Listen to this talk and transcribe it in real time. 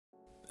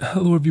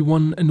Hello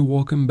everyone and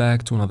welcome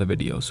back to another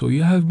video. So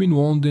you have been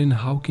wondering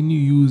how can you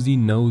use the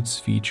notes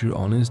feature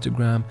on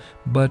Instagram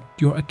but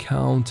your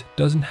account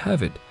doesn't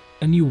have it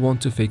and you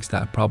want to fix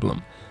that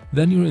problem.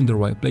 Then you're in the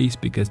right place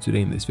because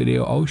today in this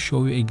video I'll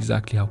show you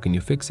exactly how can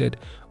you fix it.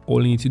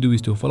 All you need to do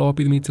is to follow up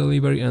with me till the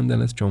very end, and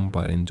let's jump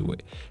right into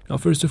it. Now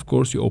first, of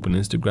course, you open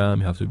Instagram,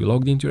 you have to be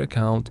logged into your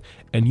account,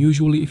 and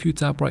usually if you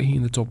tap right here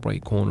in the top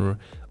right corner,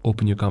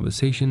 open your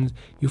conversations,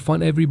 you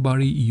find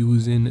everybody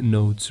using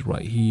notes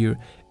right here.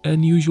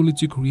 And usually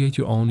to create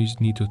your own, you just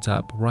need to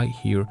tap right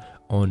here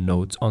on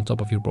notes on top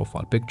of your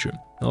profile picture.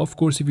 Now, of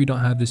course, if you don't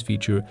have this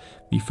feature,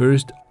 the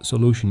first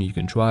solution you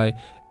can try,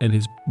 and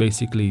is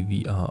basically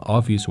the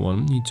obvious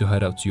one, you need to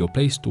head out to your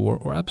Play Store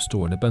or App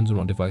Store, depends on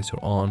what device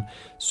you're on,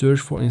 search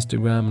for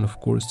Instagram, and of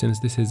course, since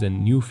this is a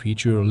new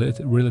feature,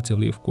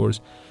 relatively, of course,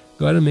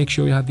 go ahead and make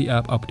sure you have the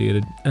app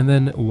updated. And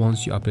then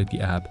once you update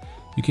the app,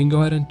 you can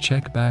go ahead and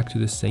check back to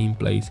the same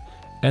place,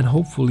 and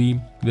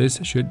hopefully this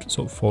should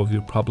solve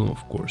your problem,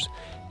 of course.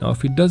 Now,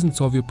 if it doesn't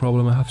solve your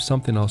problem, I have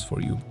something else for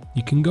you.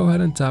 You can go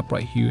ahead and tap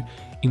right here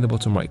in the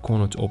bottom right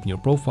corner to open your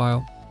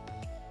profile,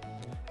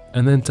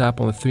 and then tap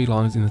on the three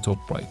lines in the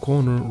top right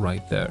corner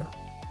right there,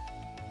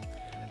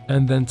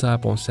 and then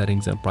tap on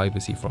settings and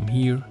privacy from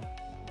here.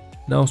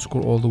 Now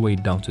scroll all the way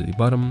down to the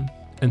bottom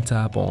and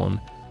tap on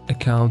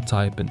account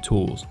type and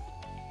tools.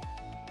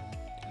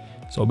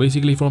 So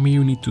basically from here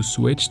you need to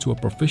switch to a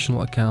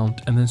professional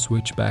account and then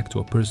switch back to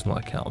a personal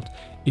account.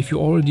 If you're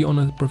already on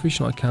a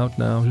professional account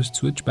now, just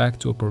switch back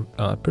to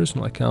a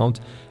personal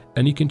account,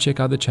 and you can check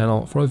out the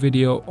channel for a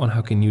video on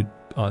how can you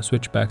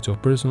switch back to a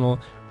personal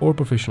or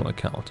professional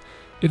account.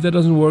 If that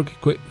doesn't work,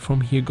 quick from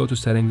here, go to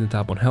settings and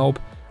tap on help,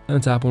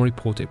 and tap on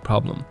report a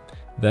problem.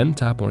 Then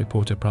tap on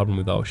report a problem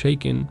without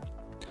shaking,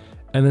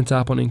 and then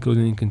tap on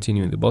including and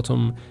continue in the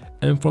bottom.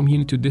 And from here you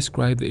need to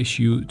describe the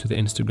issue to the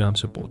Instagram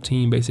support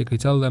team. Basically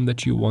tell them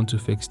that you want to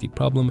fix the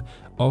problem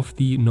of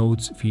the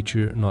notes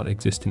feature not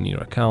existing in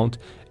your account,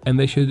 and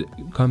they should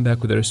come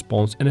back with a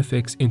response and a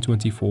fix in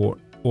 24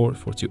 or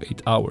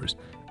 48 hours.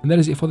 And that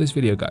is it for this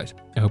video, guys.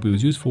 I hope it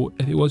was useful.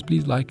 If it was,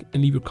 please like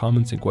and leave your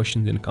comments and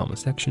questions in the comment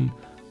section.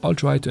 I'll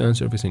try to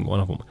answer every single one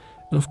of them.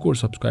 And of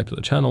course, subscribe to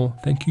the channel.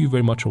 Thank you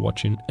very much for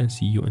watching, and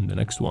see you in the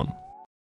next one.